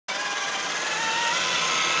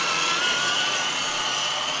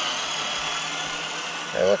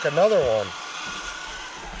Hey, look, another one.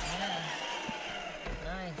 Yeah.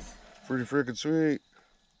 Nice. Pretty freaking sweet.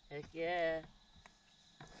 Heck yeah.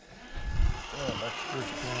 Oh, that's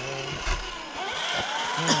pretty cool.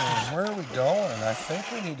 Where are we going? I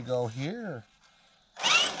think we need to go here.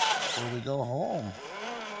 Before we go home.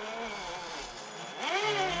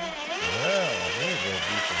 Yeah, we need to go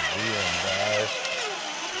do some wheeling, guys.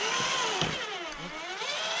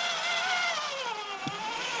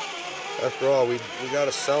 After all, we got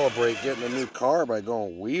to celebrate getting a new car by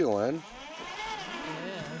going wheeling.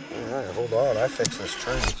 Yeah. All right, hold on. I fixed this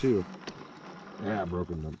train too. Yeah,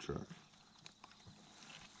 broken dump truck.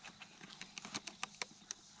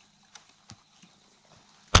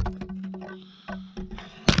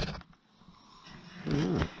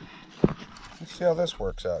 Let's see how this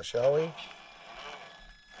works out, shall we?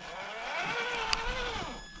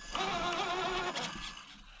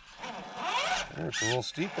 It's a little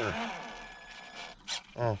steeper.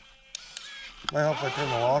 Oh. Might help if I turn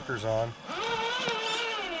the lockers on.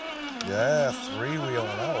 Yeah, three-wheeling.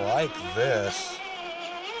 I like this.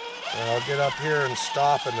 And I'll get up here and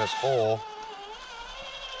stop in this hole.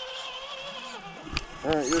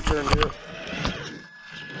 All right, your turn, dear.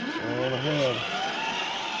 On ahead.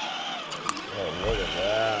 Oh, look at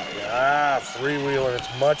that. Yeah, three-wheeling.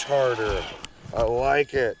 It's much harder. I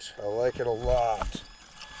like it. I like it a lot.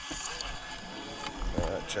 All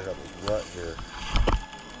right, check out this rut here.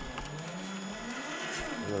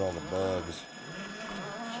 Look at all the bugs.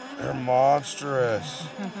 They're monstrous.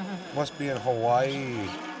 Must be in Hawaii.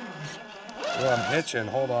 Oh, I'm hitching.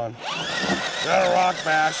 Hold on. Gotta rock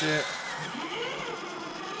bash it.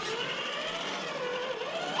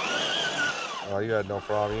 Oh, you had no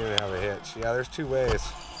problem. You didn't have a hitch. Yeah, there's two ways.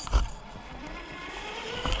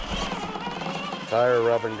 Tire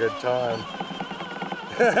rubbing, good time.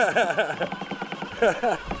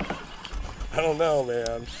 I don't know,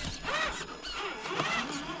 man.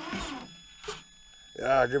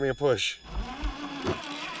 Yeah, give me a push.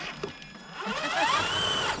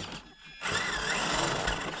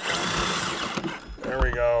 There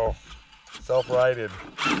we go. Self-righted.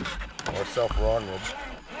 Or self-wronged.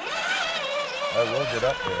 I will get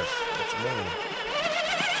up this. It's me.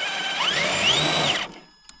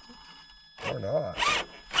 Or not.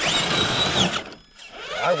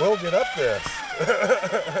 I will get up this.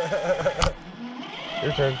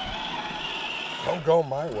 Your turn. Don't go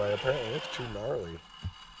my way. Apparently it's too gnarly.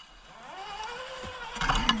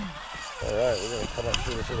 Alright, we're going to come up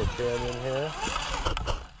through this little canyon here.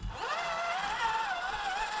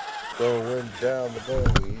 Going down the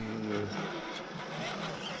gully.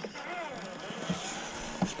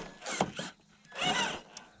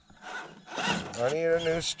 I need a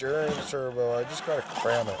new steering servo. I just got to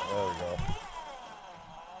cram it. There we go.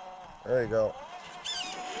 There you go.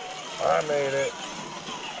 I made it.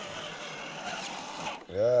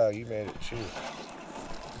 Yeah, you made it too.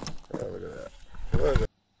 Oh, look at that. Look at that.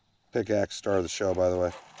 Pickaxe, star of the show, by the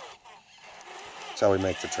way. That's how we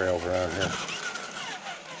make the trails around here.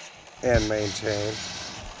 And maintain.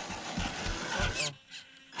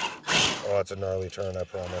 Oh, that's a gnarly turn, I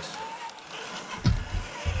promise.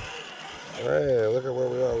 Hey, look at where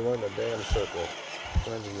we are. We went in a damn circle.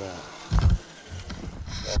 Imagine that.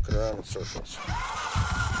 Walking around in circles.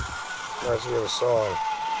 Reminds me of a song.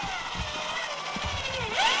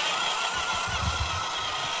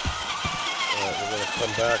 Alright, we're going to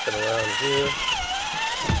come back and around here.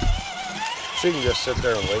 She can just sit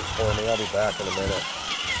there and wait for me. I'll be back in a minute.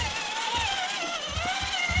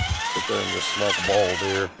 Sit there and just smoke a bowl,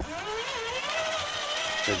 dear.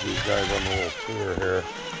 Take these guys on a little tour here.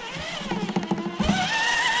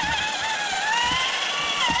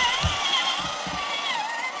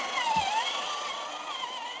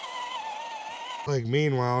 Like,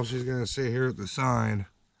 meanwhile, she's gonna sit here at the sign.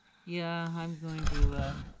 Yeah, I'm going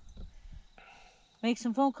to make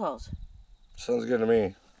some phone calls. Sounds good to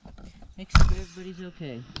me. Make sure everybody's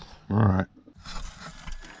okay. All right.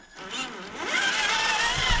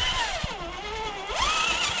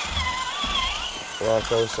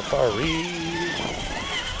 Bronco Safari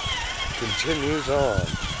continues on.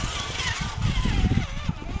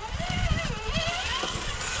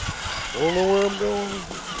 I don't know where I'm going.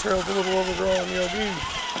 The trail's a little overgrown, yeah,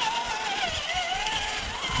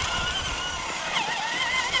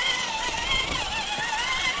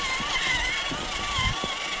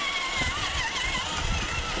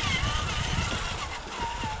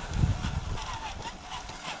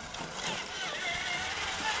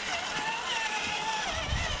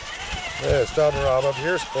 yeah, stop and rob up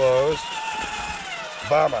here's closed.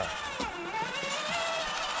 Bummer.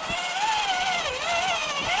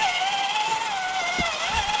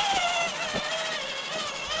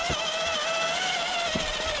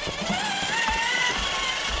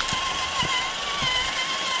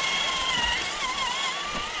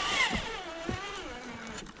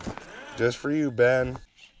 Just for you, Ben.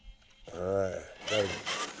 Alright, gotta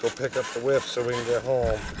go pick up the whip so we can get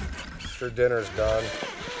home. Sure dinner's done.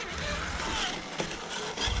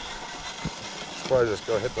 Probably just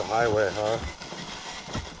go hit the highway, huh?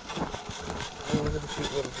 Oh, look at the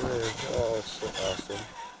cute little bridge. Oh, it's so awesome.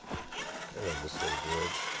 I love this little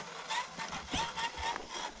bridge.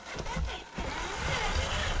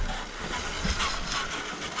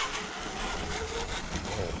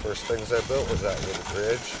 One of the first things I built was that little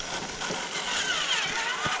bridge.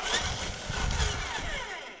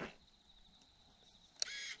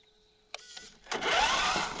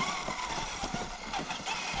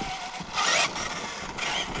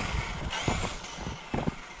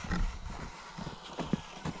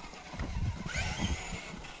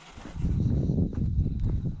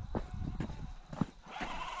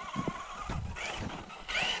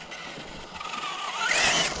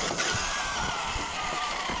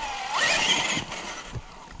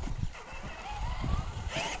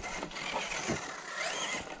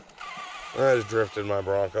 I just drifted my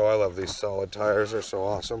Bronco. I love these solid tires. They're so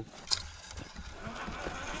awesome.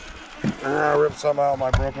 And I ripped some out of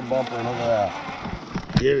my broken bumper. Look at that.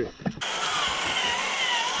 Get it. The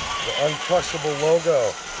uncrushable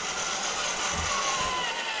logo.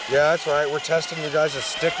 Yeah, that's right. We're testing you guys'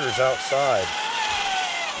 stickers outside.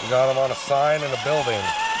 We got them on a sign in a building.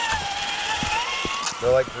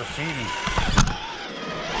 They're like graffiti.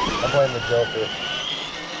 I blame the Joker.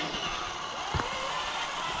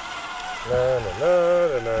 Na, na, na,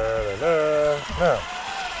 na, na, na. No.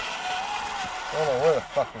 I don't know where the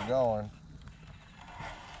fuck we're going.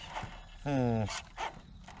 I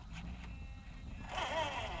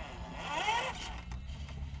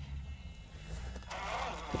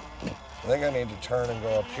think I need to turn and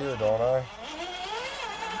go up here, don't I?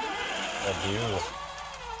 I do.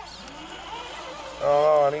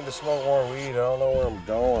 Oh, I need to smoke more weed. I don't know where I'm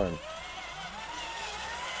going.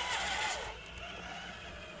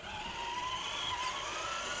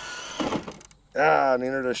 Ah,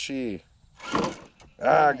 neither does she.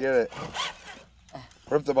 Ah, get it.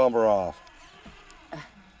 Rip the bumper off.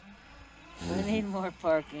 We need more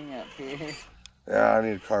parking up here. Yeah, I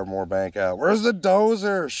need to carve more bank out. Where's the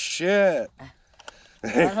dozer? Shit.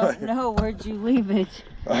 I don't know. Where'd you leave it?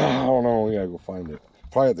 I don't know. We gotta go find it.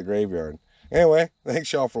 Probably at the graveyard. Anyway,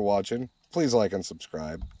 thanks y'all for watching. Please like and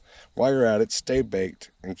subscribe. While you're at it, stay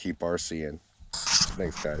baked and keep RCing.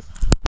 Thanks, guys.